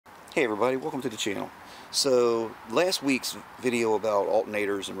Hey everybody, welcome to the channel. So last week's video about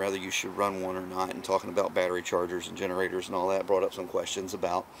alternators and whether you should run one or not, and talking about battery chargers and generators and all that, brought up some questions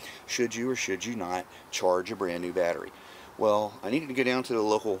about should you or should you not charge a brand new battery. Well, I needed to go down to the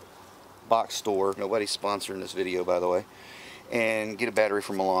local box store, nobody's sponsoring this video by the way, and get a battery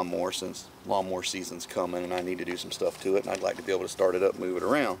from a lawnmower since lawnmower season's coming and I need to do some stuff to it, and I'd like to be able to start it up, move it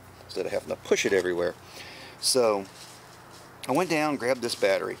around instead of having to push it everywhere. So I went down, grabbed this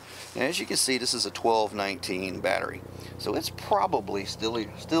battery, and as you can see, this is a 1219 battery, so it's probably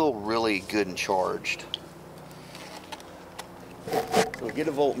still really good and charged. So we get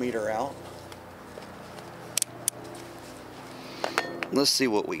a voltmeter out. Let's see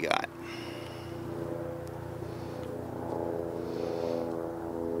what we got.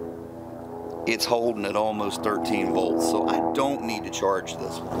 It's holding at almost 13 volts, so I don't need to charge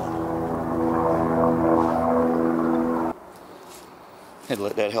this one. Had to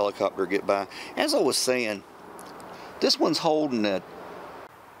let that helicopter get by. As I was saying, this one's holding at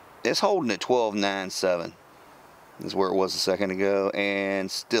 1297 is where it was a second ago, and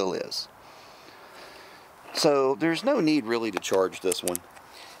still is. So there's no need really to charge this one.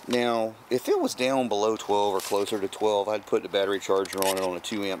 Now, if it was down below 12 or closer to 12, I'd put the battery charger on it on a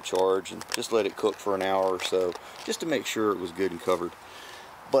 2 amp charge and just let it cook for an hour or so, just to make sure it was good and covered.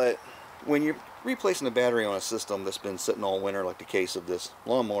 But when you're replacing a battery on a system that's been sitting all winter, like the case of this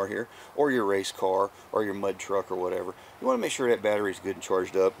lawnmower here, or your race car, or your mud truck or whatever, you want to make sure that battery's good and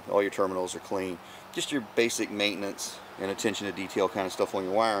charged up, all your terminals are clean, just your basic maintenance and attention to detail kind of stuff on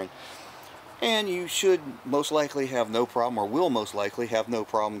your wiring. And you should most likely have no problem, or will most likely have no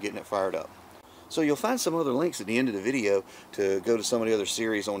problem getting it fired up. So you'll find some other links at the end of the video to go to some of the other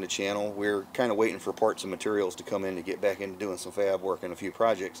series on the channel. We're kind of waiting for parts and materials to come in to get back into doing some fab work and a few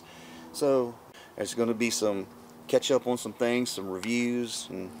projects. So there's going to be some catch up on some things, some reviews,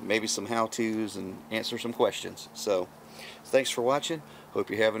 and maybe some how-tos, and answer some questions. So thanks for watching. Hope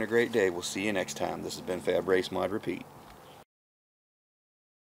you're having a great day. We'll see you next time. This has been Fab Race Mod Repeat.